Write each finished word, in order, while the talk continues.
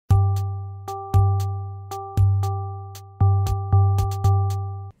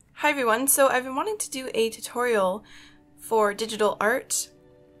Hi everyone, so I've been wanting to do a tutorial for digital art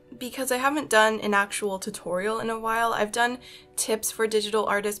because I haven't done an actual tutorial in a while. I've done tips for digital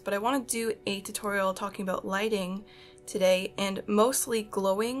artists, but I want to do a tutorial talking about lighting today and mostly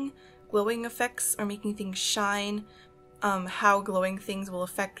glowing effects or making things shine, how glowing things will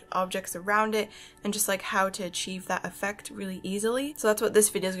affect objects around it, and just like how to achieve that effect really easily. So that's what this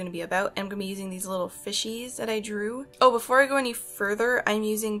video is going to be about. I'm going to be using these little fishies that I drew. Oh, before I go any further, I'm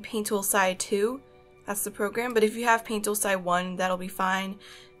using Paint Tool Sci 2. That's the program, but if you have Paint Tool Sci 1, that'll be fine.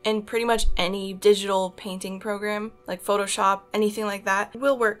 And pretty much any digital painting program, like Photoshop, anything like that,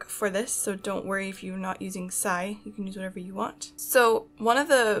 will work for this, so don't worry if you're not using Sci. You can use whatever you want. So one of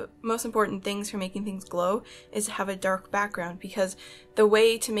the most important things for making things glow is to have a dark background, because the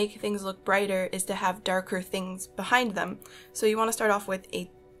way to make things look brighter is to have darker things behind them. So you want to start off with a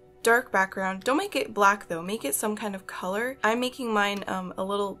dark background. Don't make it black though, make it some kind of color. I'm making mine a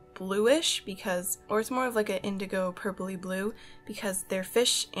little bluish or it's more of like an indigo purpley blue because they're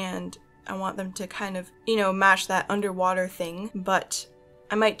fish and I want them to kind of, match that underwater thing, but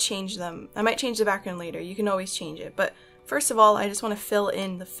I might change them. I might change the background later. You can always change it. But first of all, I just want to fill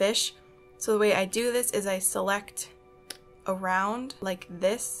in the fish. So the way I do this is I select around like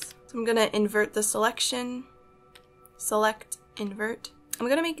this. So I'm gonna invert the selection, select, invert. I'm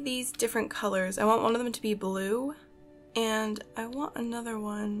gonna make these different colors. I want one of them to be blue, and I want another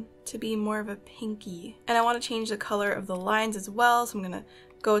one to be more of a pinky. And I want to change the color of the lines as well, so I'm gonna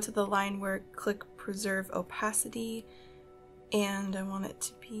go to the line work, click preserve opacity, and I want it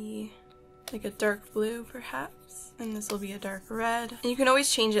to be like a dark blue perhaps, and this will be a dark red. And you can always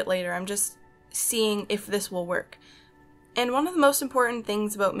change it later. I'm just seeing if this will work. And one of the most important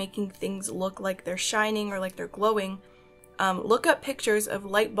things about making things look like they're shining or like they're glowing, look up pictures of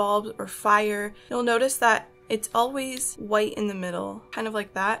light bulbs or fire. You'll notice that it's always white in the middle, kind of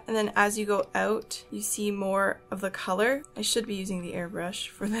like that, and then as you go out, you see more of the color. I should be using the airbrush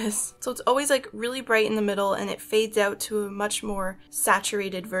for this. So it's always like really bright in the middle and it fades out to a much more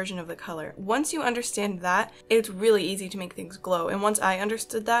saturated version of the color. Once you understand that, it's really easy to make things glow, and once I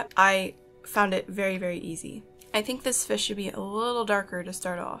understood that, I found it very, very easy. I think this fish should be a little darker to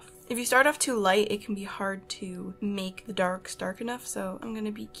start off. If you start off too light, it can be hard to make the darks dark enough, so I'm going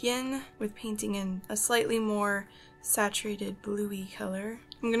to begin with painting in a slightly more saturated bluey color.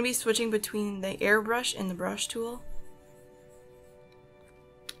 I'm going to be switching between the airbrush and the brush tool.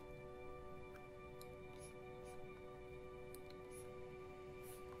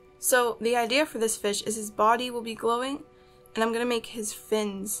 So the idea for this fish is his body will be glowing, and I'm going to make his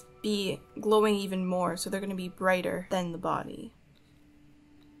fins be glowing even more, so they're going to be brighter than the body.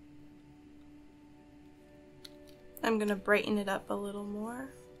 I'm going to brighten it up a little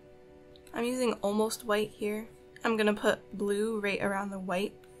more. I'm using almost white here. I'm going to put blue right around the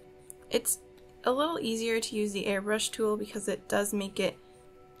white. It's a little easier to use the airbrush tool because it does make it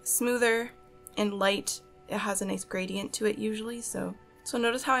smoother and light. It has a nice gradient to it usually, so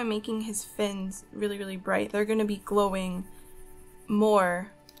notice how I'm making his fins really, really bright. They're going to be glowing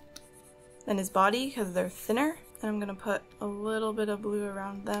more than his body because they're thinner, and I'm going to put a little bit of blue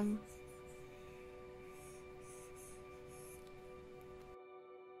around them.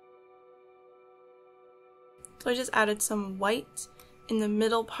 So I just added some white in the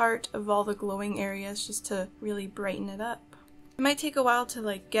middle part of all the glowing areas just to really brighten it up. It might take a while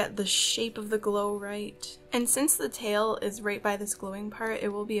to get the shape of the glow right. And since the tail is right by this glowing part,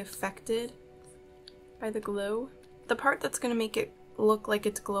 it will be affected by the glow. The part that's going to make it look like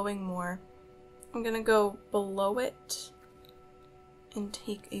it's glowing more, I'm going to go below it and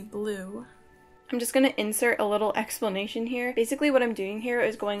take a blue. I'm just going to insert a little explanation here. Basically what I'm doing here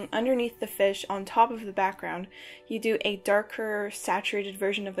is going underneath the fish on top of the background. You do a darker saturated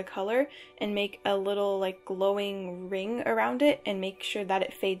version of the color and make a little glowing ring around it and make sure that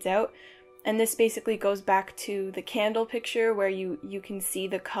it fades out. And this basically goes back to the candle picture where you can see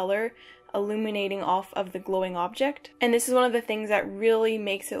the color illuminating off of the glowing object. And this is one of the things that really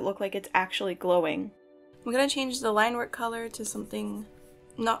makes it look like it's actually glowing. I'm going to change the line work color to something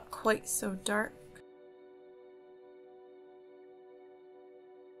not quite so dark.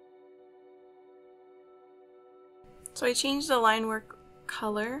 So I changed the line work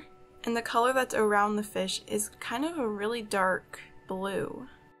color, and the color that's around the fish is kind of a really dark blue.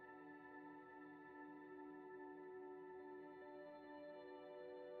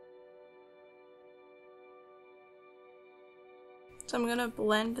 So I'm going to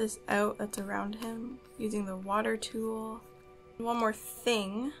blend this out that's around him using the water tool. One more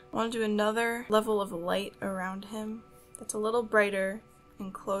thing, I want to do another level of light around him that's a little brighter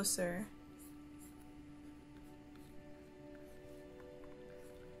and closer.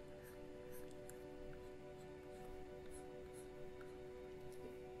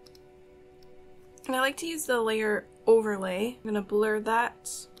 And I like to use the layer overlay. I'm gonna blur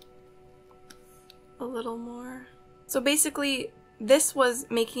that a little more. So basically, this was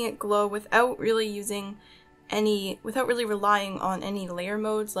making it glow without really relying on any layer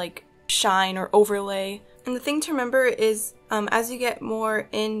modes like shine or overlay. And the thing to remember is as you get more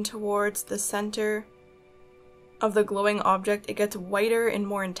in towards the center of the glowing object, it gets whiter and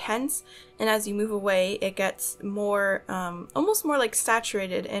more intense, and as you move away it gets more almost more like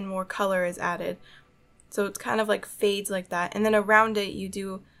saturated and more color is added. So it's kind of like fades like that, and then around it you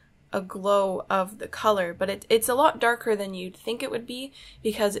do a glow of the color, but it's a lot darker than you'd think it would be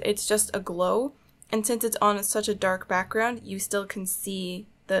because it's just a glow, and since it's on such a dark background you still can see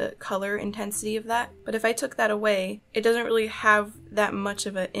the color intensity of that. But if I took that away, it doesn't really have that much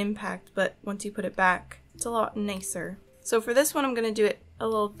of an impact, but once you put it back, it's a lot nicer. So for this one I'm going to do it a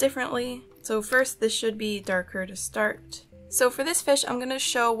little differently. So first, this should be darker to start. So for this fish I'm going to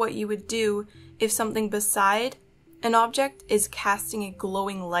show what you would do if something beside an object is casting a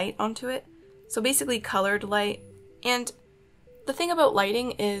glowing light onto it. So basically colored light. And the thing about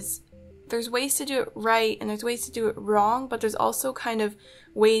lighting is there's ways to do it right and there's ways to do it wrong, but there's also kind of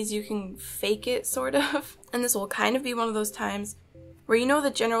ways you can fake it, sort of. And this will kind of be one of those times where you know the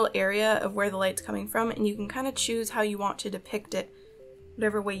general area of where the light's coming from and you can kind of choose how you want to depict it,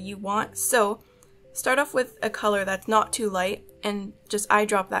 whatever way you want. So start off with a color that's not too light and just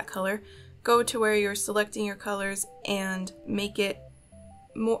eyedrop that color. Go to where you're selecting your colors and make it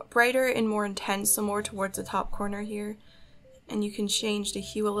more brighter and more intense, so more towards the top corner here. And you can change the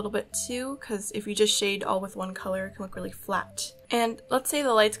hue a little bit too, because if you just shade all with one color, it can look really flat. And let's say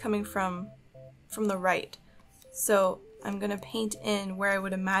the light's coming from the right. So I'm gonna paint in where I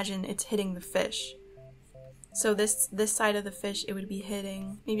would imagine it's hitting the fish. So this side of the fish it would be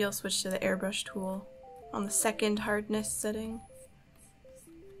hitting, maybe I'll switch to the airbrush tool on the second hardness setting.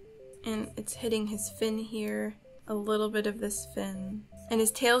 And it's hitting his fin here, a little bit of this fin. And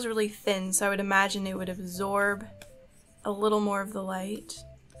his tail's really thin, so I would imagine it would absorb a little more of the light.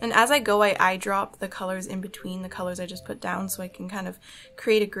 And as I go, I eyedrop the colors in between the colors I just put down so I can kind of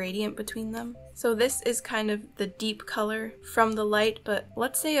create a gradient between them. So this is kind of the deep color from the light, but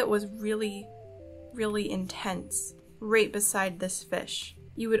let's say it was really, really intense right beside this fish.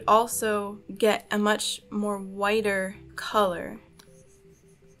 You would also get a much more whiter color.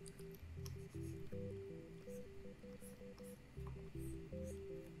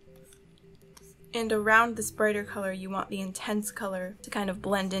 And around this brighter color, you want the intense color to kind of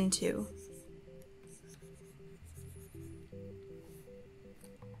blend into.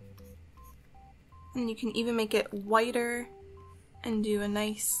 And you can even make it whiter and do a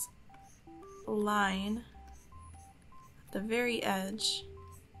nice line at the very edge.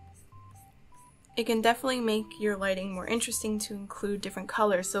 It can definitely make your lighting more interesting to include different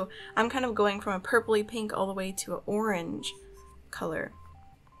colors. So I'm kind of going from a purpley pink all the way to an orange color.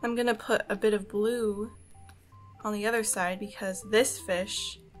 I'm gonna put a bit of blue on the other side because this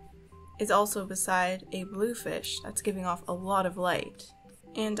fish is also beside a blue fish that's giving off a lot of light.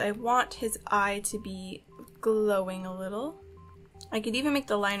 And I want his eye to be glowing a little. I could even make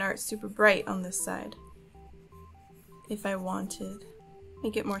the line art super bright on this side if I wanted.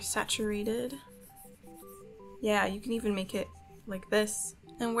 Make it more saturated. Yeah, you can even make it like this.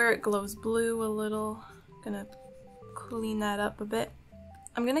 And where it glows blue a little, I'm gonna clean that up a bit.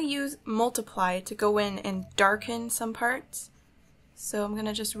 I'm gonna use multiply to go in and darken some parts. So I'm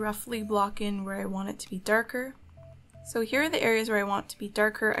gonna just roughly block in where I want it to be darker. So here are the areas where I want it to be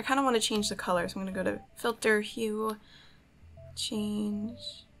darker. I kind of want to change the color, so I'm gonna go to filter, hue, change.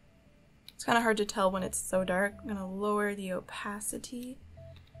 It's kind of hard to tell when it's so dark. I'm gonna lower the opacity.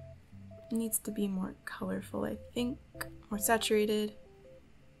 It needs to be more colorful, I think. More saturated.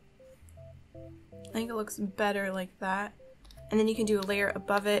 I think it looks better like that. And then you can do a layer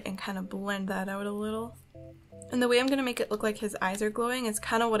above it and kind of blend that out a little. And the way I'm going to make it look like his eyes are glowing is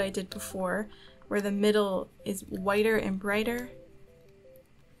kind of what I did before, where the middle is whiter and brighter.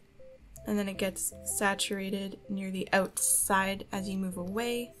 And then it gets saturated near the outside as you move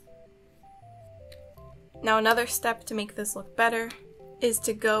away. Now another step to make this look better is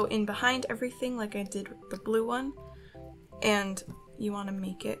to go in behind everything like I did with the blue one. And you want to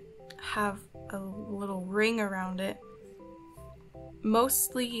make it have a little ring around it.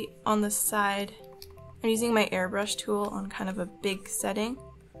 Mostly on the side. I'm using my airbrush tool on kind of a big setting.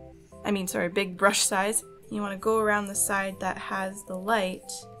 Big brush size. You want to go around the side that has the light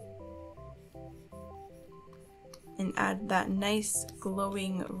and add that nice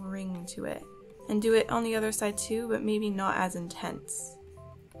glowing ring to it. And do it on the other side too, but maybe not as intense.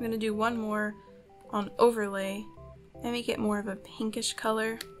 I'm going to do one more on overlay and make it more of a pinkish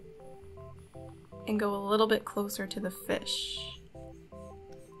color. and go a little bit closer to the fish.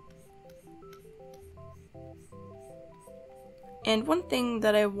 And one thing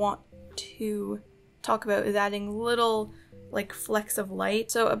that I want to talk about is adding little like flecks of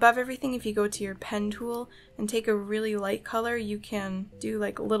light. So above everything, if you go to your pen tool and take a really light color, you can do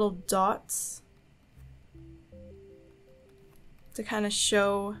like little dots to kind of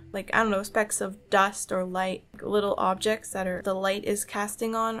show, like, I don't know, specks of dust or light, little objects that are the light is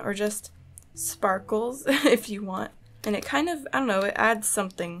casting on, or just sparkles if you want. And it kind of, I don't know, it adds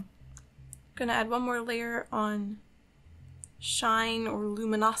something. I'm gonna add one more layer on shine or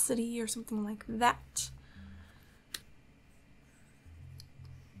luminosity or something like that.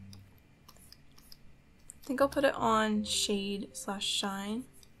 I think I'll put it on shade / shine.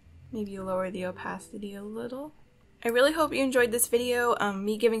 Maybe lower the opacity a little. I really hope you enjoyed this video,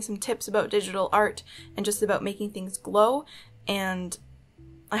 me giving some tips about digital art and just about making things glow, and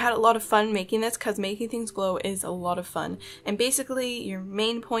I had a lot of fun making this because making things glow is a lot of fun. And basically your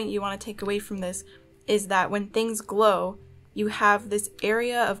main point you want to take away from this is that when things glow, you have this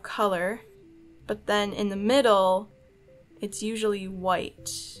area of color, but then in the middle it's usually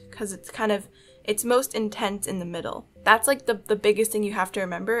white because it's most intense in the middle. That's like the biggest thing you have to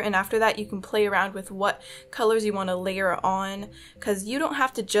remember, and after that you can play around with what colors you want to layer on, because you don't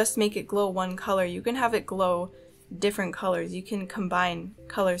have to just make it glow one color, you can have it glow different colors. You can combine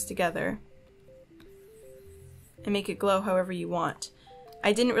colors together and make it glow however you want.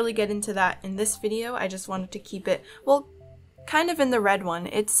 I didn't really get into that in this video, I just wanted to keep it, well, kind of in the red one.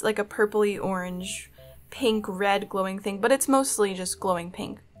 It's like a purpley orange, pink, red glowing thing, but it's mostly just glowing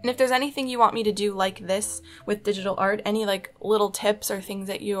pink. And if there's anything you want me to do like this with digital art, any like little tips or things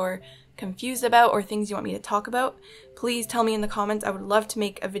that you're confused about or things you want me to talk about, please tell me in the comments. I would love to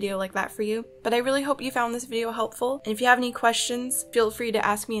make a video like that for you. But I really hope you found this video helpful. And if you have any questions, feel free to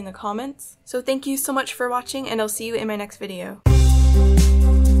ask me in the comments. So thank you so much for watching, and I'll see you in my next video.